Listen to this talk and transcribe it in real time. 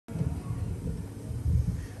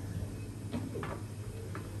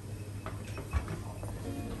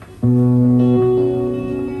Jeg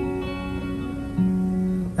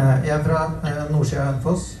er fra nordsida av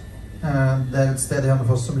Hønefoss. Det er et sted i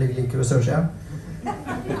Hønefoss som ligger like ved sørsida.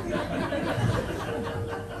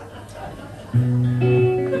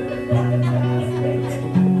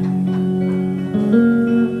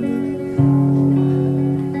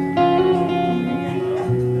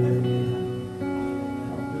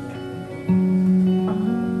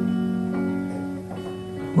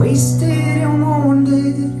 Wasted and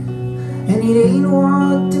wounded, and it ain't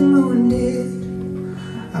what the moon did.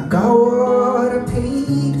 I got what I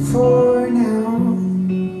paid for now.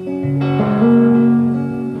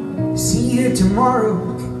 See you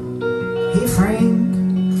tomorrow. Hey Frank,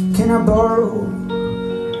 can I borrow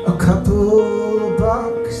a couple of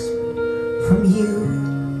bucks from you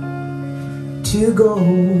to go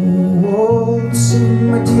waltzing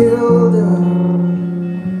Matilda?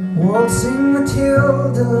 Waltzing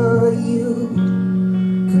Matilda, you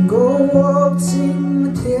can go waltzing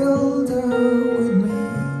Matilda with me.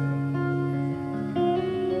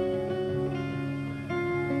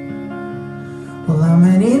 Well, I'm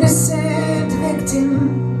an innocent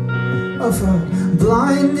victim of a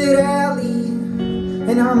blinded alley,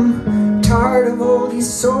 and I'm tired of all these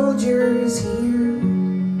soldiers here.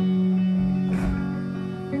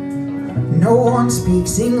 No one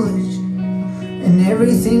speaks English, and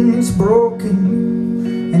everything's broken,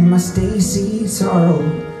 and my Stacy's are all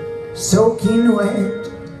soaking wet.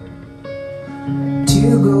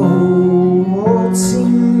 To go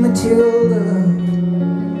waltzing Matilda,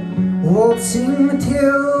 waltzing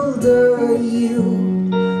Matilda, you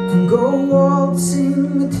can go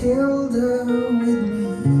waltzing Matilda with me.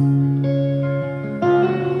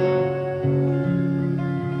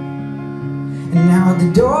 And now the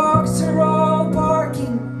dogs are all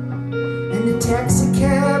barking, and the taxi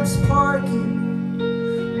cab's parking.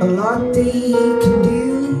 A lot they can do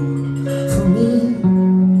for me.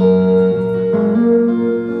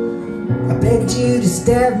 I begged you to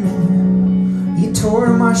stab me, you tore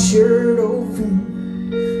my shirt open,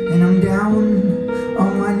 and I'm down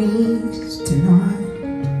on my knees tonight.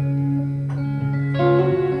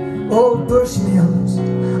 Old Bushmills,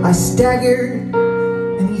 I staggered,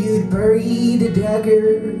 and you'd buried a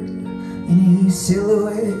dagger in a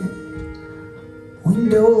silhouette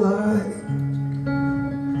window light.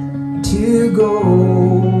 To go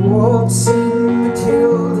waltzing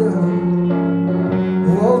Matilda,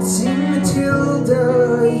 waltzing Matilda,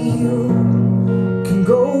 you can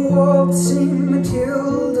go waltzing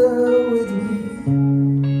Matilda with me.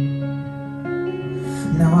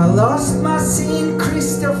 Now I lost my St.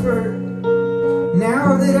 Christopher,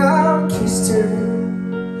 now that I've kissed her,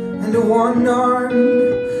 and a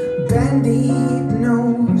one-armed bandit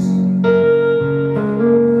nose,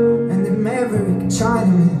 and the maverick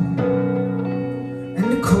Chinaman, and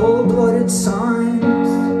the cold-blooded signs,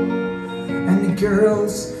 and the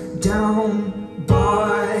girls down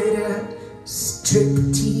by the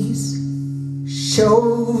striptease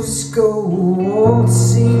shows. Go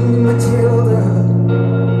waltzing Matilda,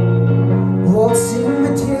 waltzing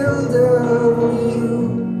Matilda, you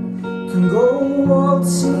can go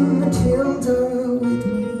waltzing Matilda with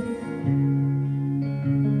me.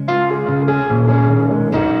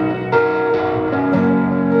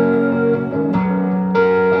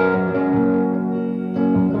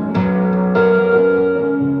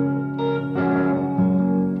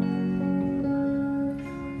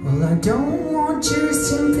 Well, I don't want your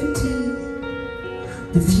sympathy.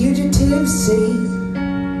 The fugitives say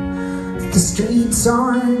that the streets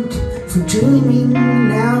aren't for dreaming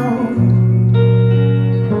now,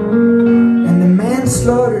 and the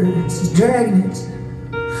manslaughter's is dragging it,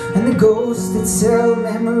 and the ghosts that sell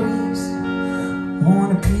memories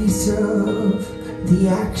want a piece of the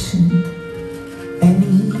action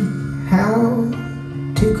anyhow.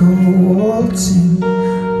 To go waltzing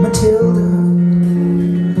Matilda,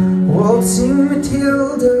 waltzing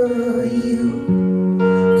Matilda, you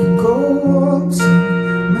can go waltzing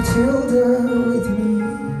Matilda with me.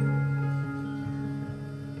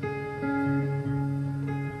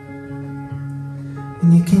 And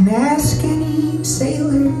you can ask any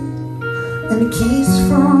sailor, and the keys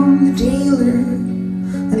from the jailer,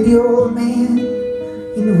 and the old man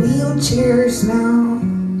in the wheelchairs now.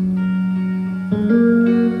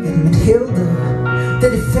 And Matilda, the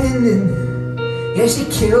defendant, yeah, she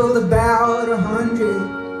killed about 100.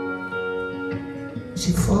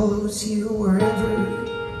 She follows you wherever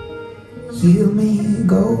you may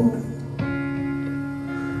go.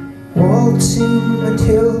 Waltzing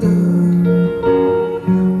Matilda,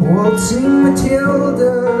 waltzing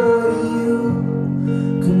Matilda, you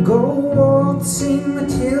can go waltzing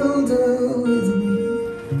Matilda with me.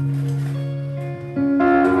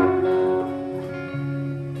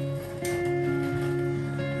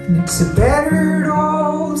 It's a battered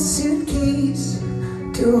old suitcase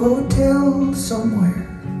to a hotel somewhere,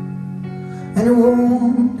 and a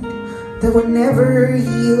wound that would never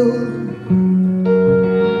heal.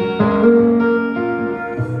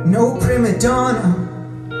 No prima donna,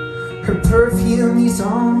 her perfume is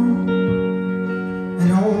on.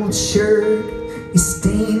 An old shirt is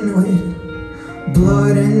stained with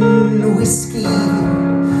blood and whiskey.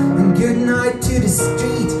 And good night to the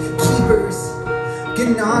street keepers,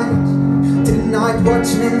 good night to the night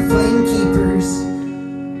watchmen, flame keepers,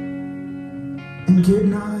 and good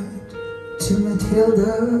night to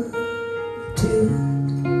Matilda too.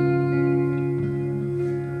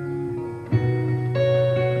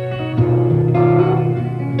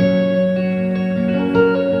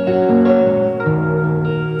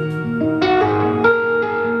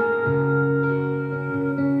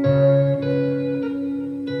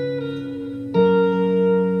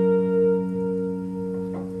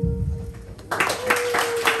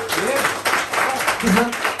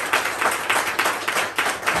 Yeah.